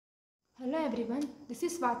Hello everyone, this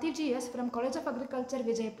is Swathi GS from College of Agriculture,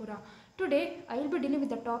 Vijaypura. Today I will be dealing with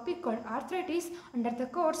the topic called arthritis under the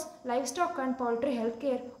course Livestock and Poultry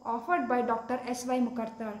Healthcare offered by Dr. S.Y.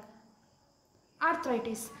 Mukherjee.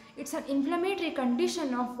 Arthritis. It's an inflammatory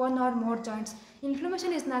condition of one or more joints.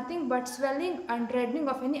 Inflammation is nothing but swelling and reddening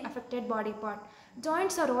of any affected body part.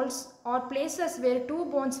 Joints are places where two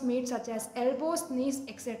bones meet, such as elbows, knees,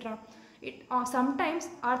 etc. Sometimes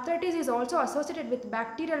arthritis is also associated with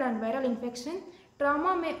bacterial and viral infection.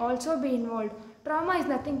 Trauma may also be involved. Trauma is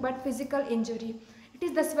nothing but physical injury. It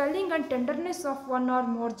is the swelling and tenderness of one or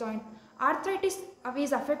more joint. Arthritis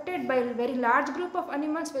is affected by a very large group of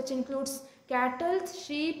animals, which includes cattle,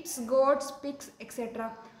 sheep, goats, pigs,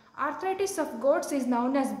 etc. Arthritis of goats is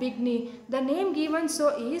known as big knee. The name given so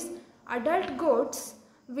is adult goats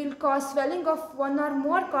will cause swelling of one or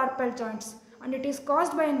more carpal joints, and it is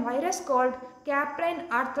caused by a virus called caprine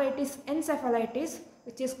arthritis encephalitis,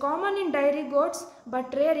 which is common in dairy goats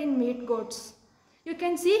but rare in meat goats. You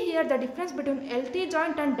can see here the difference between healthy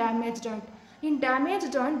joint and damaged joint. In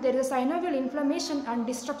damaged joint, there is a synovial inflammation and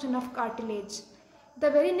destruction of cartilage.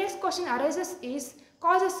 The very next question arises is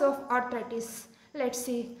causes of arthritis. Let's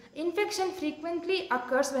see. Infection frequently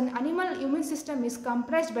occurs when animal immune system is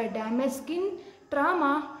compressed by damaged skin,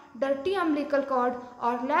 trauma, dirty umbilical cord,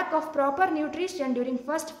 or lack of proper nutrition during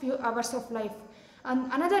first few hours of life.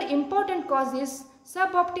 And another important cause is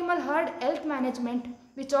suboptimal herd health management,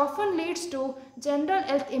 which often leads to general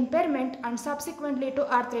health impairment and subsequently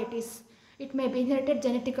to arthritis. It may be inherited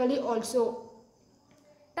genetically also.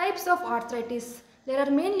 Types of arthritis. There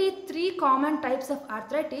are mainly three common types of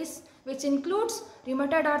arthritis, which includes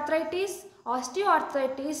rheumatoid arthritis,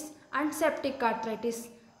 osteoarthritis, and septic arthritis.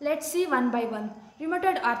 Let's see one by one.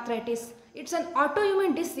 Rheumatoid arthritis. It's an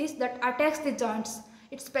autoimmune disease that attacks the joints.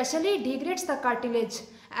 It specially degrades the cartilage.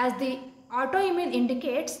 As the autoimmune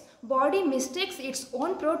indicates, body mistakes its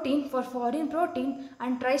own protein for foreign protein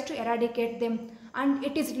and tries to eradicate them, and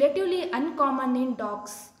it is relatively uncommon in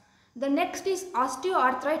dogs. The next is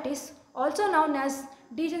osteoarthritis, also known as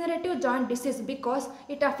degenerative joint disease, because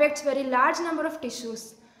it affects very large number of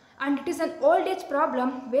tissues, and it is an old age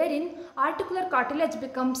problem wherein articular cartilage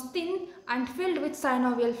becomes thin and filled with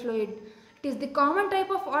synovial fluid. It is the common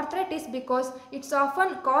type of arthritis because it's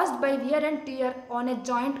often caused by wear and tear on a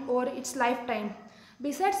joint over its lifetime.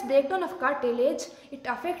 Besides breakdown of cartilage, it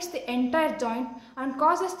affects the entire joint and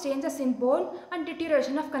causes changes in bone and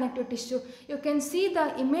deterioration of connective tissue. You can see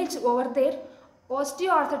the image over there,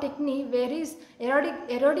 osteoarthritic knee, where is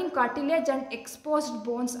eroding cartilage and exposed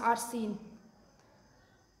bones are seen.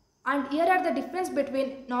 And here are the difference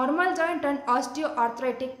between normal joint and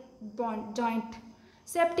osteoarthritic joint.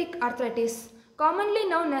 Septic arthritis, commonly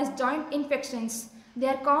known as joint infections. They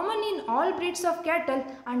are common in all breeds of cattle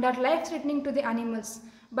and are life-threatening to the animals,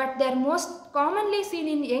 but they are most commonly seen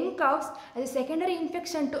in young cows as a secondary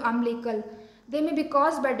infection to umbilical. They may be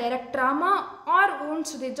caused by direct trauma or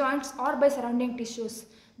wounds to the joints or by surrounding tissues.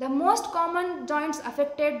 The most common joints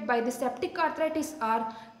affected by the septic arthritis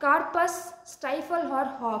are carpus, stifle or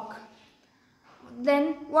hock.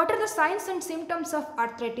 Then, what are the signs and symptoms of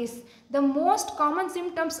arthritis? The most common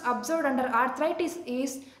symptoms observed under arthritis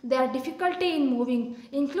is their difficulty in moving,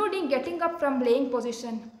 including getting up from laying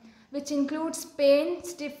position, which includes pain,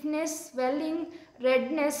 stiffness, swelling,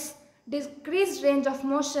 redness, decreased range of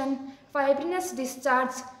motion, fibrinous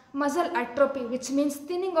discharge, muscle atrophy, which means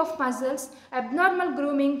thinning of muscles, abnormal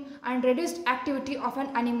grooming, and reduced activity of an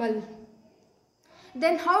animal.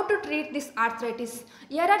 Then how to treat this arthritis?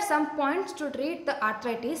 Here are some points to treat the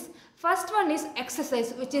arthritis. First one is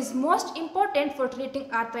exercise, which is most important for treating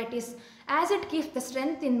arthritis, as it keeps the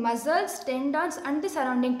strength in muscles, tendons and the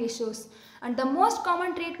surrounding tissues. And the most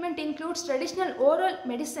common treatment includes traditional oral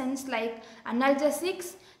medicines like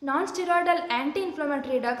analgesics, non-steroidal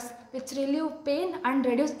anti-inflammatory drugs which relieve pain and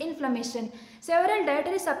reduce inflammation. Several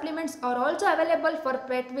dietary supplements are also available for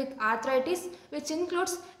pet with arthritis, which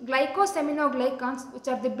includes glycosaminoglycans, which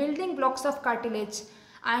are the building blocks of cartilage.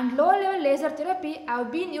 And low-level laser therapy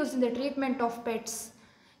have been used in the treatment of pets.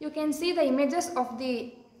 You can see the images of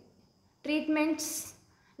the treatments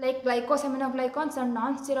like glycosaminoglycans and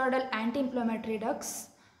non-steroidal anti-inflammatory drugs.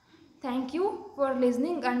 Thank you for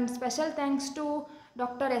listening, and special thanks to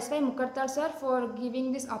Dr. S.Y. Mukherjee sir for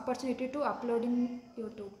giving this opportunity to upload in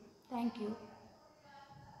YouTube. Thank you.